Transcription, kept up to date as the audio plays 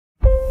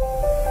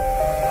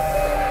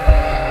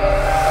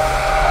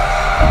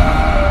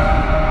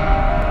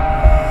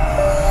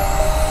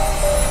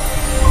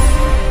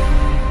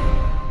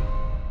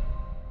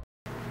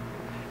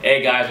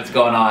Hey guys, what's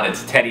going on?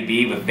 It's Teddy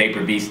B with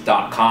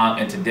VaporBeast.com,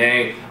 and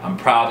today I'm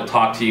proud to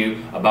talk to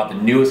you about the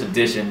newest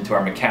addition to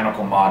our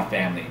mechanical mod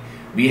family.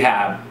 We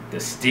have the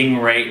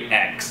Stingray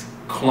X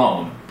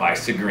clone by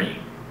Stingray.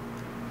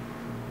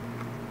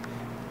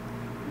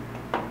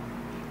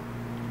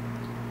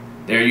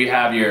 There you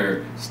have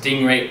your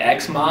Stingray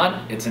X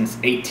mod. It's in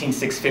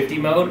 18650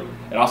 mode.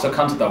 It also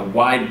comes with a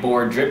wide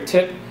bore drip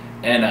tip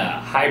and a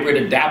hybrid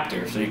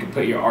adapter so you can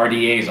put your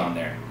RDAs on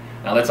there.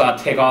 Now let's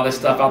take all this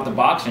stuff out the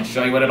box and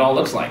show you what it all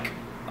looks like.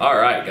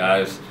 Alright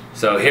guys,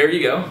 so here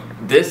you go.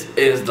 This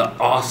is the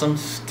awesome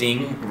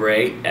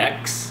Stingray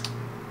X.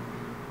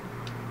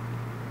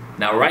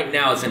 Now right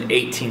now it's in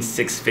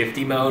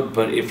 18650 mode,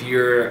 but if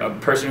you're a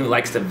person who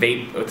likes to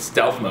vape with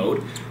stealth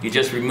mode, you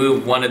just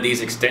remove one of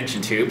these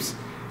extension tubes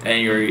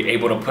and you're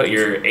able to put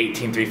your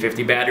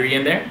 18350 battery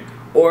in there.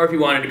 Or if you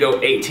wanted to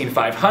go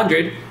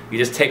 18500, you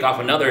just take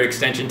off another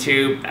extension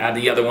tube, add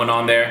the other one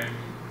on there,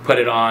 put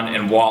it on,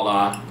 and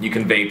voila, you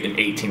can vape in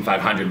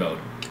 18500 mode.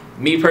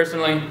 Me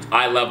personally,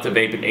 I love to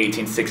vape in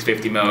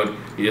 18650 mode.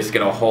 You just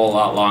get a whole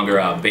lot longer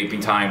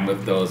vaping time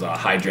with those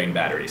high drain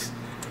batteries.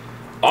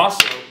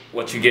 Also,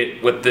 what you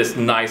get with this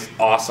nice,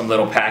 awesome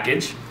little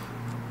package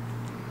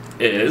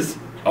is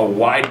a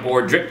wide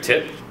bore drip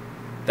tip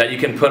that you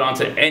can put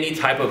onto any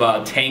type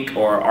of tank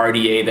or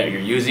RDA that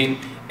you're using.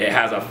 It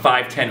has a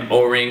 510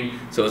 O-ring,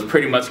 so it's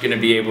pretty much going to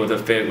be able to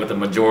fit with the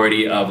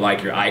majority of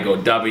like your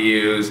iGo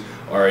W's,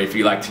 or if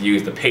you like to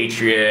use the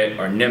Patriot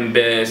or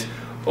Nimbus,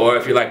 or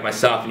if you're like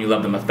myself and you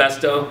love the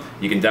Mephisto,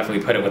 you can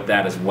definitely put it with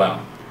that as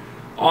well.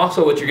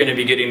 Also, what you're going to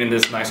be getting in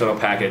this nice little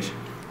package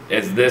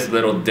is this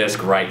little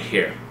disc right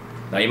here.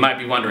 Now you might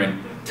be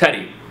wondering,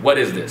 Teddy, what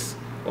is this?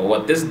 Well,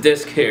 what this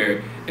disc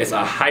here is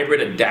a hybrid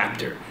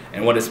adapter.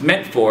 And what it's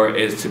meant for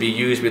is to be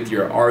used with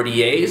your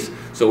RDAs,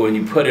 so when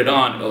you put it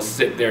on, it'll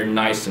sit there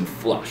nice and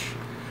flush.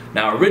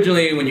 Now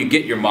originally when you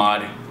get your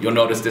mod, you'll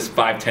notice this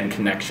 510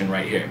 connection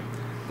right here.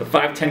 The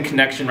 510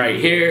 connection right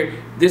here,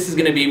 this is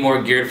going to be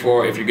more geared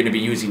for if you're going to be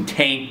using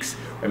tanks,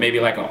 or maybe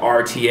like a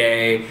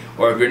RTA,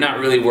 or if you're not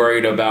really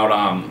worried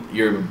about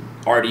your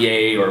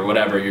RDA or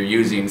whatever you're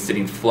using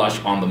sitting flush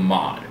on the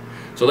mod.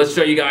 So let's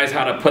show you guys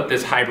how to put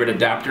this hybrid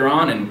adapter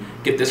on and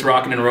get this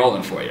rocking and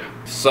rolling for you.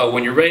 So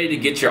when you're ready to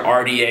get your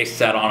RDA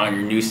set on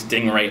your new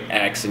Stingray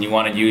X and you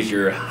want to use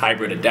your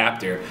hybrid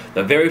adapter,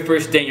 the very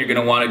first thing you're going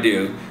to want to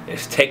do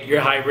is take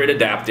your hybrid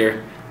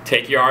adapter,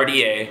 take your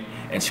RDA,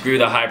 and screw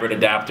the hybrid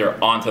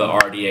adapter onto the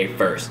RDA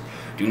first.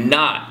 Do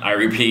not, I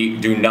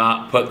repeat, do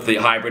not put the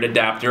hybrid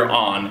adapter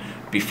on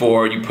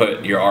before you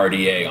put your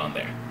RDA on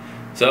there.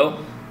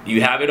 So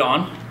you have it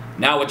on.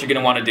 Now what you're going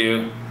to want to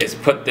do is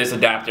put this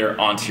adapter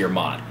onto your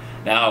mod.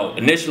 Now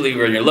initially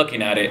when you're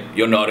looking at it,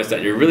 you'll notice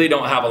that you really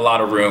don't have a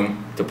lot of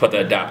room to put the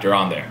adapter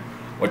on there.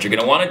 What you're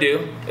going to want to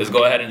do is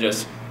go ahead and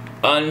just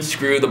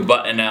unscrew the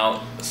button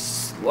out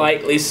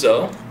slightly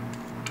so.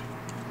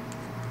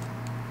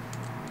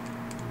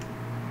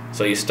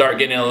 So you start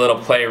getting a little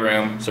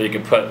playroom so you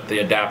can put the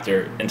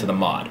adapter into the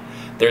mod.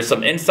 There's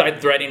some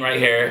inside threading right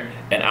here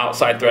and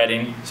outside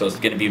threading, so it's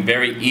going to be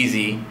very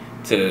easy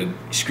to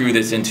screw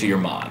this into your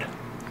mod.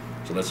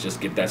 So let's just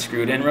get that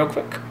screwed in real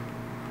quick.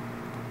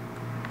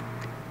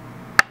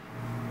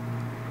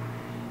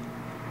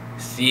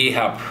 See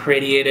how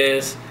pretty it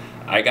is?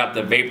 I got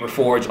the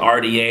VaporForge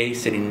RDA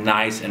sitting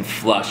nice and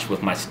flush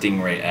with my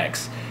Stingray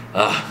X.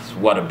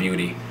 What a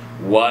beauty.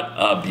 What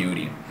a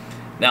beauty.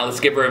 Now let's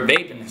give her a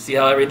vape and see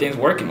how everything's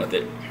working with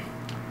it.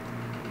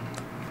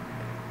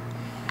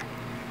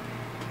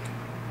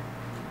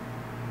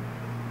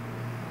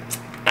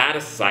 Out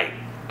of sight.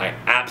 I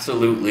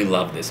absolutely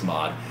love this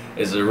mod.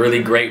 It's a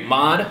really great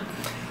mod.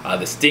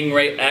 The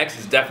Stingray X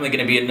is definitely going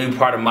to be a new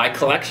part of my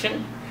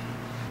collection.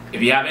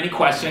 If you have any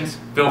questions,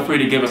 feel free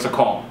to give us a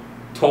call.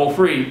 Toll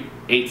free,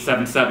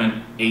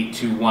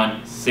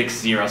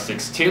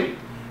 877-821-6062.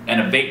 And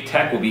a vape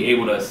tech will be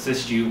able to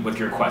assist you with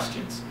your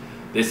questions.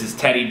 This is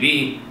Teddy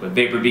B with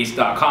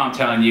VaporBeast.com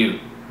telling you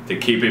to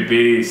keep it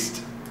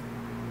beast.